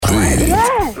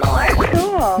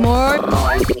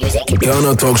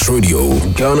Ghana Talks Radio.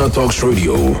 Ghana Talks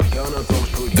Radio.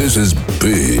 This is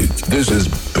big. This is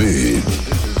big.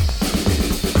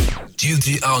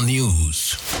 GTR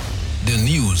News. The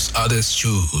news others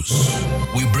choose.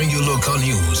 We bring you local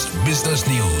news, business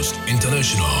news,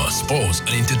 international, sports, and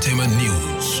entertainment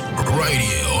news. Right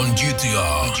here on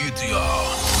GTR.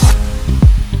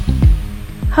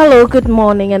 Hello, good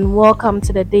morning, and welcome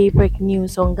to the Daybreak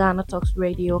News on Ghana Talks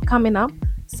Radio. Coming up,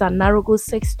 Sanarigu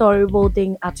 6-story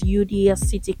building at UDS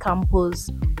City Campus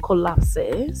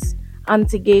collapses.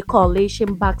 Anti-gay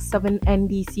coalition backs 7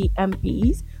 NDC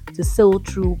MPs to sail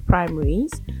through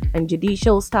primaries, and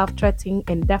judicial staff threatening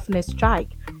indefinite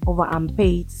strike over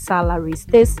unpaid salaries.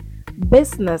 This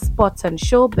business, sports, and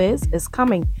showbiz is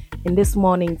coming in this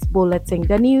morning's bulletin.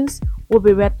 The news will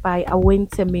be read by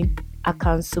Awentemi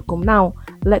Akansukum. Now,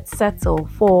 let's settle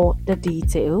for the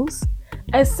details.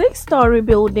 A 6-story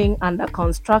building under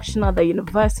construction at the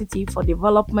University for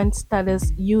Development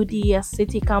Studies UDS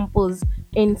City Campus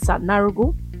in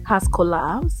Sanarigu has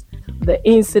collapsed. The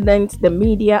incident, the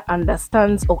media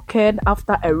understands, occurred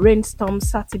after a rainstorm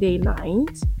Saturday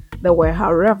night. There were,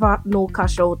 however, no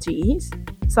casualties.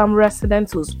 Some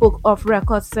residents who spoke off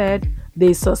record said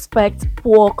they suspect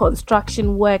poor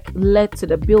construction work led to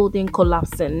the building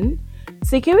collapsing.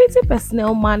 Security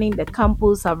personnel manning the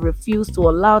campus have refused to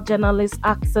allow journalists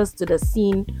access to the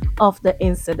scene of the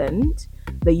incident.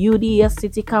 The UDS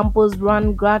City Campus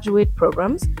run graduate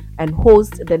programs and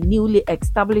hosts the newly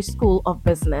established School of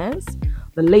Business.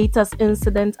 The latest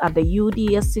incident at the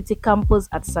UDS City Campus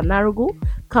at Sanarigu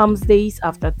comes days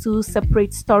after 2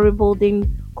 separate story buildings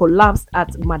collapsed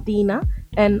at Medina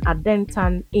and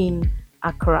Adentan in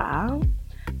Accra.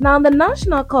 Now, the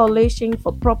National Coalition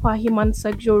for Proper Human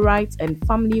Sexual Rights and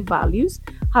Family Values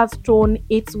has thrown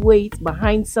its weight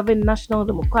behind 7 National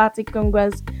Democratic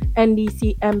Congress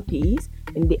NDC MPs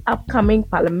in the upcoming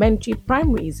parliamentary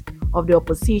primaries of the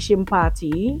opposition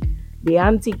party. The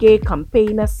anti-gay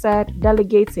campaigner said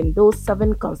delegates in those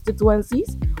 7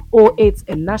 constituencies owe it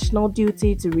a national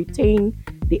duty to retain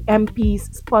the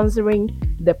MPs sponsoring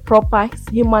the Proper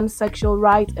Human Sexual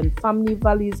Rights and Family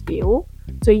Values Bill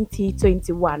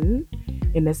 2021.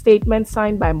 In a statement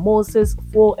signed by Moses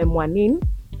Fo-Emwanin,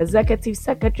 Executive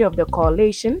Secretary of the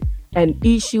Coalition, and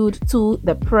issued to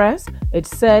the press, it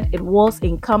said it was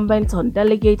incumbent on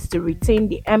delegates to retain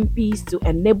the MPs to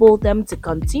enable them to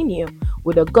continue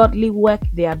with the godly work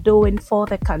they are doing for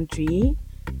the country.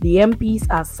 The MPs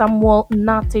are Samuel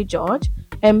Nate George,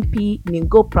 MP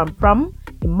Ningo Prampram,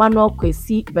 Emmanuel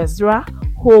Kwesi Bezra,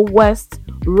 Ho West,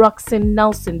 Roxanne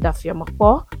Nelson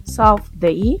Dafiamapo, South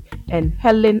Dei, and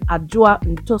Helen Adjoa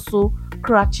Ntoso,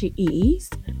 Karachi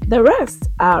East. The rest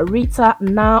are Rita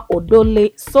Na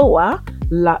Odole Soa,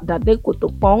 La Dade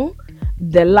Kotopong,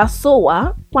 De La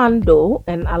Soa, Pando,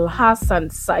 and Al Hassan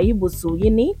Saibu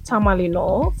Suyini, Tamale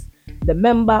North. The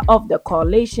member of the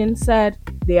coalition said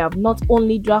they have not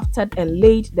only drafted and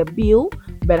laid the bill,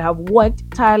 but have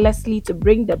worked tirelessly to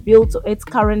bring the bill to its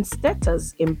current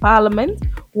status in Parliament,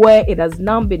 where it has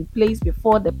now been placed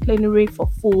before the plenary for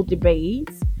full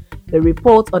debate. The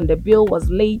report on the bill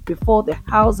was laid before the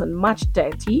House on March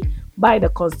 30 by the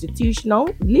Constitutional,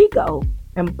 Legal,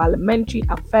 and Parliamentary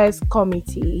Affairs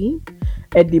Committee.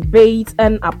 A debate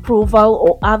and approval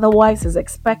or otherwise is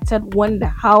expected when the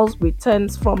House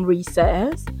returns from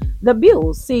recess. The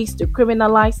bill seeks to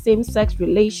criminalize same-sex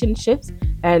relationships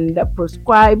and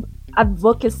prescribe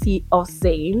advocacy of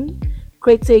same.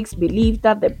 Critics believe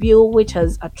that the bill, which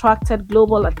has attracted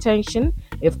global attention,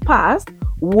 if passed,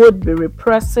 would be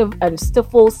repressive and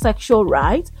stifle sexual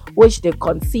rights, which they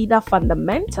consider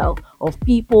fundamental of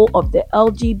people of the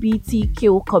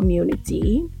LGBTQ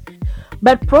community.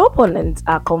 But proponents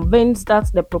are convinced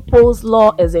that the proposed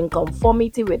law is in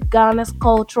conformity with Ghana's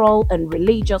cultural and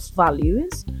religious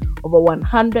values. Over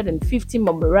 150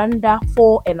 memoranda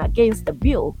for and against the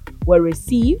bill were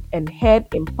received and heard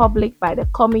in public by the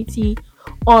Committee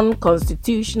on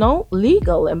Constitutional,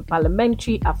 Legal, and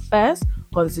Parliamentary Affairs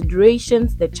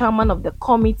Considerations. The chairman of the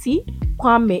committee,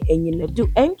 Kwame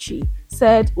Enyinedu Entry,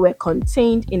 said were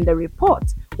contained in the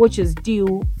report, which is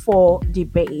due for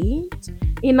debate.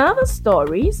 In other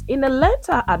stories, in a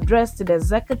letter addressed to the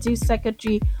Executive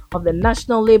Secretary of the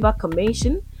National Labour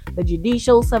Commission, the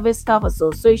Judicial Service Staff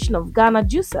Association of Ghana,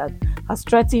 JUSAG, has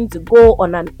threatened to go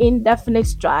on an indefinite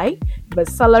strike if a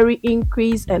salary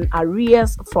increase and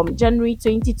arrears from January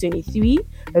 2023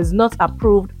 is not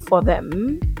approved for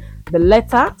them. The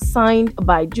letter, signed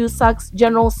by JUSAG's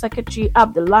General Secretary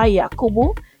Abdullahi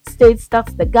Yakubu, states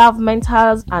that the government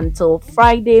has until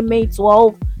Friday, May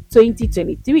 12,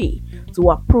 2023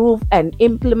 to approve and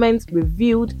implement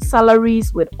reviewed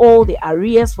salaries with all the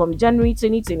arrears from January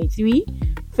 2023,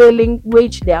 failing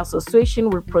which the association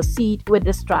will proceed with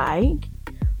the strike.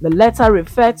 The letter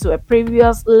referred to a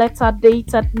previous letter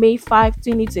dated May 5,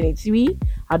 2023,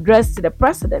 addressed to the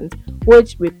President,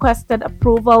 which requested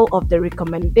approval of the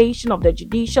recommendation of the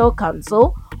Judicial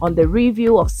Council on the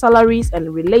review of salaries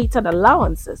and related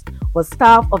allowances for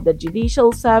staff of the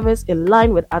Judicial Service in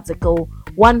line with Article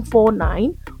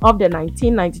 149 of the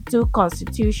 1992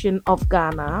 Constitution of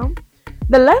Ghana.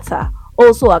 The letter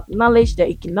also acknowledged the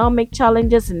economic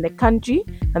challenges in the country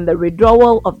and the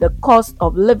withdrawal of the cost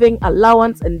of living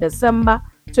allowance in December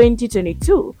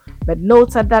 2022, but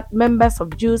noted that members of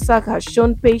JUSAG have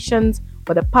shown patience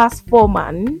for the past 4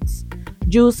 months.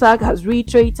 JUSAG has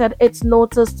reiterated its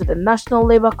notice to the National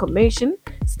Labour Commission,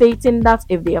 stating that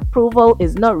if the approval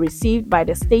is not received by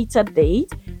the stated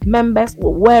date, members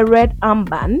will wear red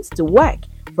armbands to work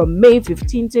from May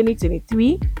 15,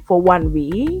 2023 for 1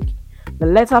 week. The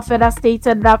letter further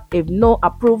stated that if no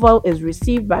approval is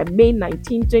received by May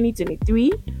 19,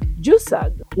 2023,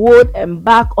 JUSAG would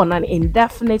embark on an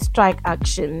indefinite strike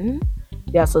action.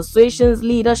 The association's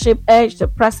leadership urged the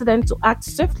President to act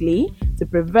swiftly to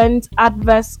prevent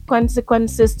adverse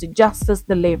consequences to justice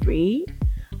delivery.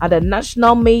 At the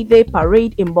National May Day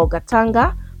Parade in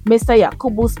Bogatanga, Mr.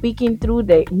 Yakubu, speaking through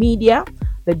the media,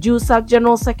 the JUSAG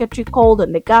General Secretary called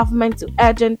on the government to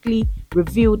urgently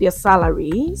review their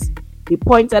salaries. He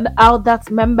pointed out that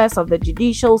members of the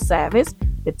Judicial Service,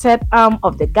 the third arm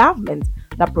of the government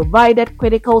that provided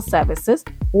critical services,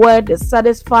 were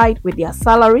dissatisfied with their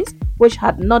salaries, which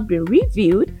had not been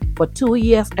reviewed for 2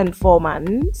 years and 4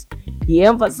 months. He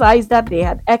emphasized that they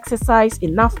had exercised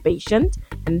enough patience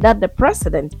and that the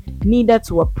President needed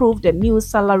to approve the new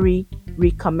salary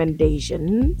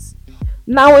recommendations.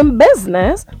 Now in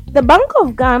business, the Bank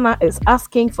of Ghana is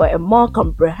asking for a more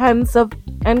comprehensive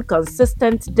and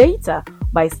consistent data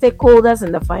by stakeholders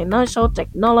in the financial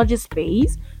technology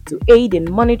space to aid in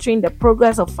monitoring the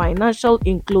progress of financial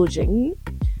inclusion.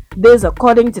 This,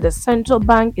 according to the central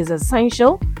bank, is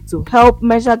essential to help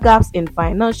measure gaps in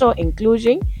financial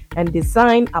inclusion and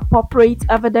design appropriate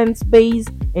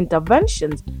evidence-based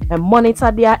interventions and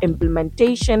monitor their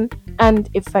implementation and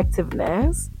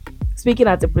effectiveness. Speaking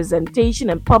at a presentation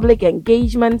and public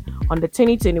engagement on the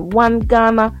 2021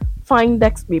 Ghana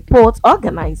Findex report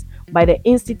organized by the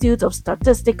Institute of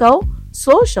Statistical,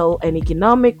 Social and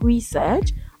Economic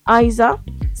Research, ISA,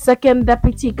 Second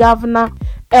Deputy Governor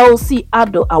LC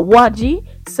Ado Awaji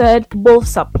said both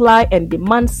supply and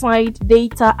demand side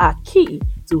data are key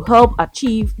to help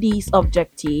achieve these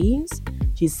objectives.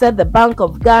 She said the Bank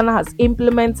of Ghana has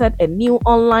implemented a new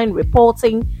online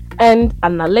reporting and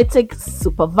analytics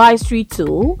supervisory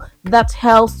tool that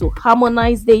helps to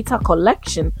harmonize data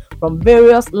collection from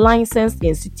various licensed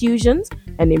institutions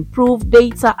and improve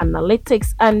data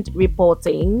analytics and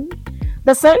reporting.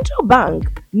 The central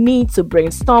bank needs to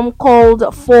brainstorm called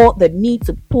for the need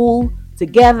to pull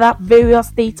together various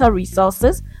data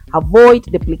resources, avoid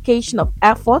duplication of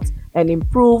efforts, and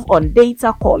improve on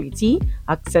data quality,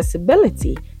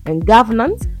 accessibility, and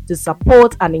governance to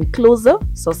support an inclusive,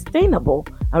 sustainable,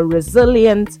 and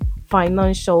resilient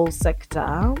financial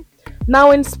sector.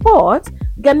 Now in sport,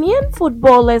 Ghanaian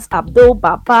footballers Abdul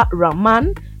Baba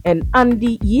Rahman and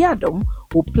Andy Yadom,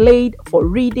 who played for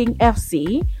Reading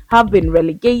FC, have been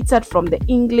relegated from the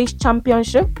English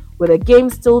Championship with a game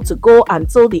still to go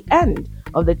until the end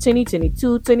of the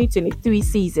 2022-2023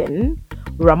 season.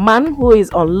 Rahman, who is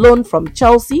on loan from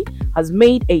Chelsea, has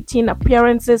made 18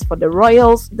 appearances for the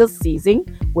Royals this season,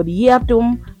 with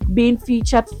Yadom being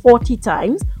featured 40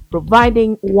 times,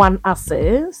 providing 1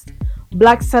 assist.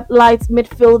 Black Satellites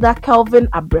midfielder Kelvin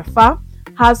Abrefa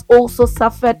has also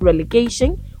suffered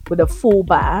relegation with the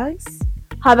fullbacks.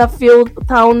 Huddersfield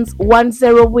Town's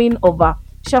 1-0 win over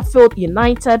Sheffield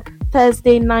United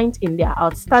Thursday night in their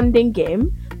outstanding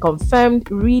game confirmed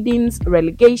Reading's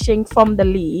relegation from the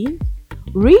league.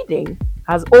 Reading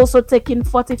has also taken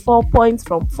 44 points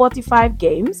from 45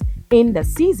 games in the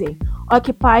season,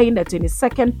 occupying the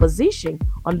 22nd position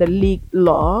on the league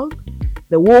log.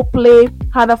 They will play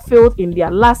Huddersfield in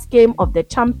their last game of the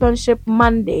championship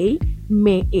Monday,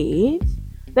 May 8th.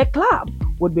 The club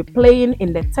would be playing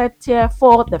in the third tier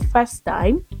for the first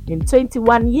time in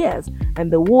 21 years,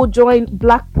 and they will join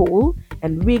Blackpool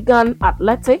and Wigan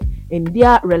Athletic in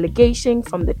their relegation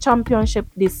from the championship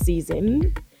this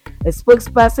season. A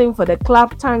spokesperson for the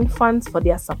club thanked fans for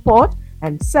their support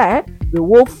and said, "We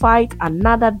will fight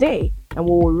another day and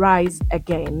we will rise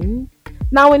again."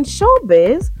 Now in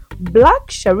showbiz, Black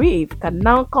Sharif can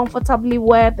now comfortably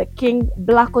wear the King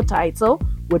Blacko title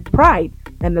with pride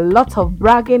and a lot of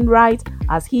bragging rights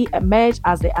as he emerged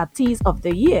as the Artist of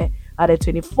the Year at the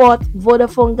 24th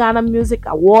Vodafone Ghana Music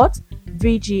Awards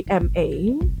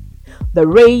 (VGMA). The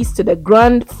race to the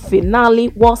grand finale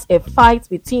was a fight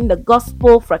between the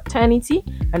gospel fraternity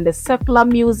and the secular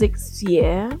music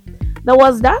sphere. There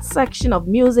was that section of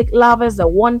music lovers that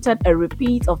wanted a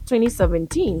repeat of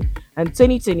 2017 and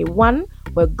 2021,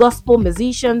 where gospel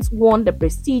musicians won the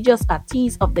prestigious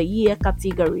Artist of the Year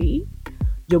category.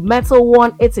 Joe Mettle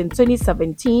won it in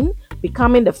 2017,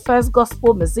 becoming the first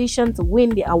gospel musician to win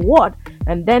the award,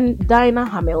 and then Dinah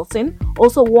Hamilton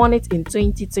also won it in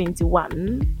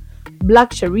 2021.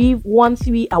 Black Sherif won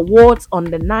 3 awards on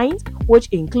the night, which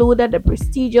included the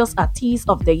prestigious Artist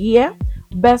of the Year,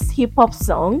 Best Hip Hop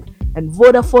Song, and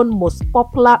Vodafone Most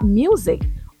Popular Music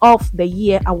of the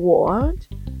Year award.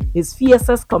 His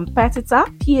fiercest competitor,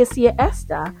 Piesie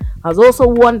Esther, has also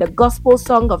won the Gospel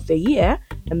Song of the Year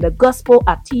and the Gospel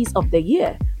Artist of the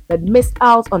Year, but missed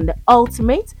out on the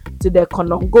ultimate to the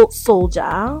Konongo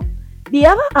Soldier. The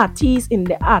other artists in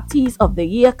the Artist of the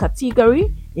Year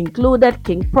category included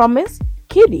King Promise,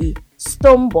 Kiddy,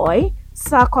 Stonebwoy,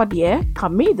 Sarkodie,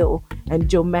 Camido, and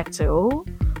Joe Mettle.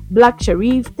 Black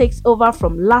Sherif takes over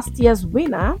from last year's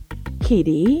winner,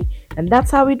 Kiddy, and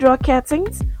that's how we draw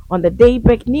curtains on the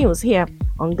Daybreak News here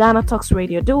on Ghana Talks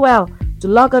Radio. Do well to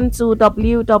log on to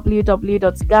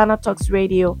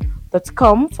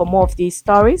www.GhanaTalksRadio.com for more of these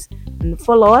stories, and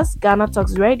follow us, Ghana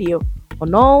Talks Radio,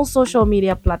 on all social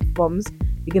media platforms.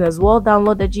 You can as well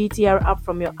download the GTR app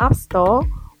from your App Store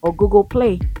or Google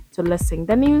Play to listen.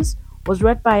 The news was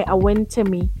read by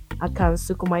Awentemi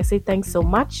Akansukum. I say thanks so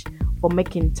much for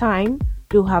making time.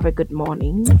 Do have a good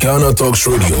morning. Ghana Talks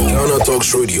Radio. Ghana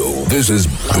Talks Radio. This is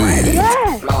big.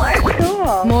 Yes.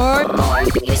 More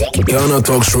music. Ghana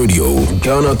Talks Radio.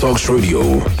 Ghana Talks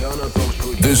Radio.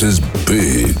 This is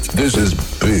big. This is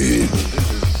big.